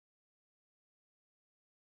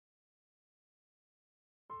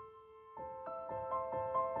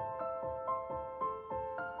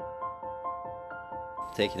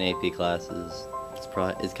taking AP classes,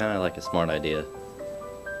 it's kind of like a smart idea.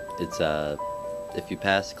 It's if you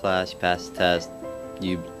pass the class, you pass the test,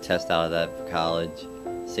 you test out of that for college,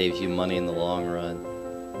 saves you money in the long run,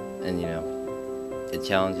 and you know, it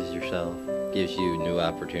challenges yourself, gives you new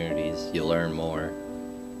opportunities, you learn more,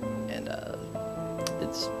 and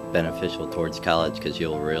it's beneficial towards college because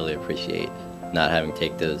you'll really appreciate not having to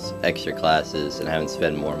take those extra classes and having to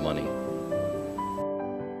spend more money.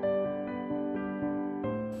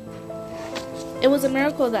 It was a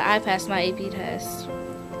miracle that I passed my AP test.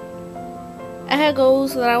 I had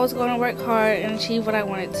goals that I was going to work hard and achieve what I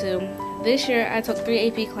wanted to. This year I took 3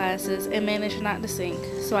 AP classes and managed not to sink,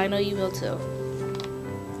 so I know you will too.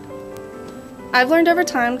 I've learned over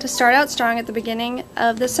time to start out strong at the beginning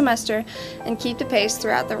of the semester and keep the pace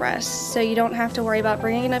throughout the rest, so you don't have to worry about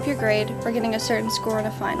bringing up your grade or getting a certain score in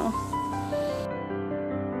a final.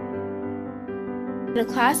 In a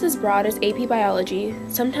class as broad as AP Biology,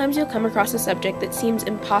 sometimes you'll come across a subject that seems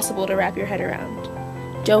impossible to wrap your head around.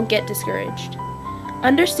 Don't get discouraged.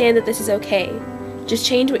 Understand that this is okay. Just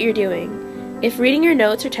change what you're doing. If reading your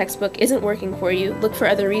notes or textbook isn't working for you, look for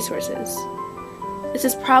other resources. This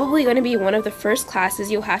is probably going to be one of the first classes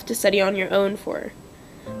you'll have to study on your own for.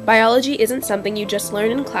 Biology isn't something you just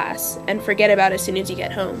learn in class and forget about as soon as you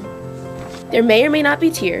get home. There may or may not be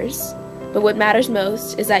tears, but what matters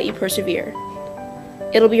most is that you persevere.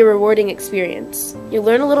 It'll be a rewarding experience. You'll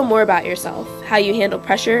learn a little more about yourself, how you handle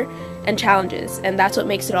pressure and challenges, and that's what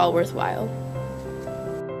makes it all worthwhile.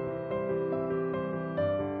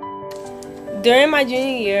 During my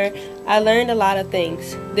junior year, I learned a lot of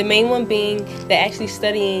things. The main one being that actually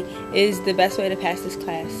studying is the best way to pass this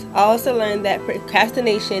class. I also learned that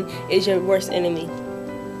procrastination is your worst enemy.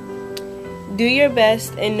 Do your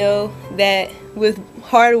best and know that with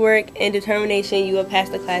hard work and determination, you will pass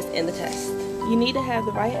the class and the test. You need to have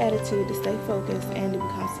the right attitude to stay focused and to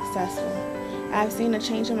become successful. I've seen a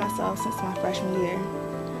change in myself since my freshman year.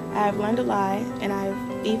 I have learned a lot, and I've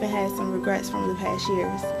even had some regrets from the past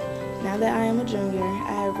years. Now that I am a junior,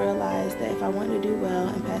 I have realized that if I want to do well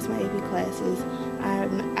and pass my AP classes,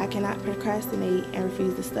 I cannot procrastinate and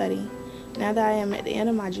refuse to study. Now that I am at the end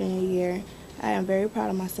of my junior year, I am very proud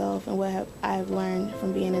of myself and what I have learned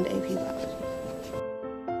from being in the AP Biology.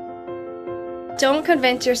 Don't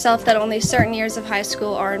convince yourself that only certain years of high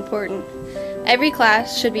school are important. Every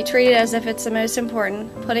class should be treated as if it's the most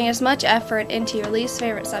important, putting as much effort into your least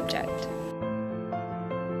favorite subject.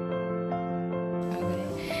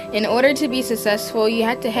 In order to be successful, you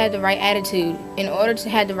have to have the right attitude. In order to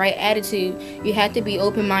have the right attitude, you have to be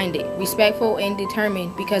open-minded, respectful, and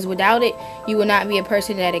determined, because without it, you will not be a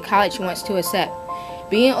person that a college wants to accept.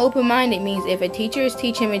 Being open-minded means if a teacher is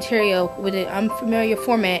teaching material with an unfamiliar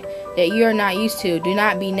format that you are not used to, do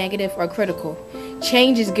not be negative or critical.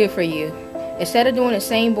 Change is good for you. Instead of doing the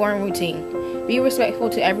same boring routine, be respectful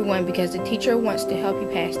to everyone because the teacher wants to help you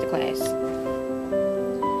pass the class.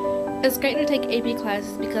 It's great to take AP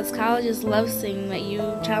classes because colleges love seeing that you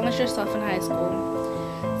challenge yourself in high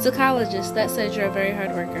school. So colleges, that says you're a very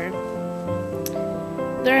hard worker.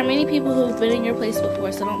 There are many people who have been in your place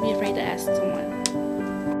before, so don't be afraid to ask someone.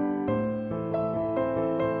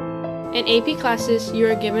 In AP classes, you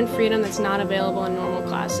are given freedom that's not available in normal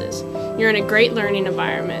classes. You're in a great learning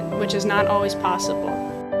environment, which is not always possible.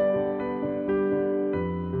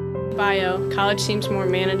 Bio, college seems more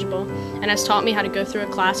manageable and has taught me how to go through a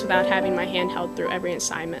class without having my hand held through every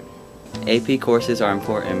assignment. AP courses are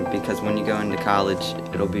important because when you go into college,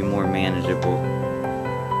 it'll be more manageable.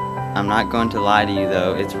 I'm not going to lie to you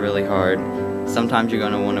though, it's really hard. Sometimes you're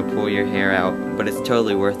going to want to pull your hair out, but it's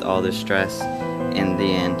totally worth all the stress in the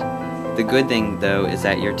end. The good thing though is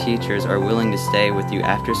that your teachers are willing to stay with you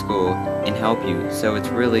after school and help you, so it's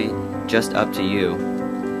really just up to you.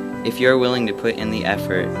 If you're willing to put in the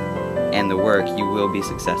effort and the work, you will be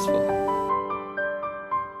successful.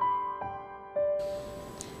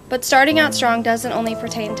 But starting out strong doesn't only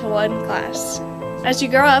pertain to one class. As you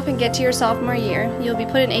grow up and get to your sophomore year, you'll be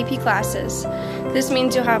put in AP classes. This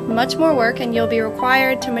means you'll have much more work and you'll be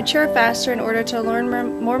required to mature faster in order to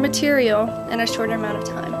learn more material in a shorter amount of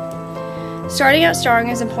time. Starting out strong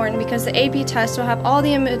is important because the AP test will have all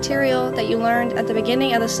the material that you learned at the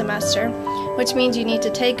beginning of the semester, which means you need to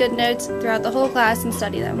take good notes throughout the whole class and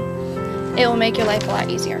study them. It will make your life a lot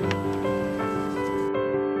easier.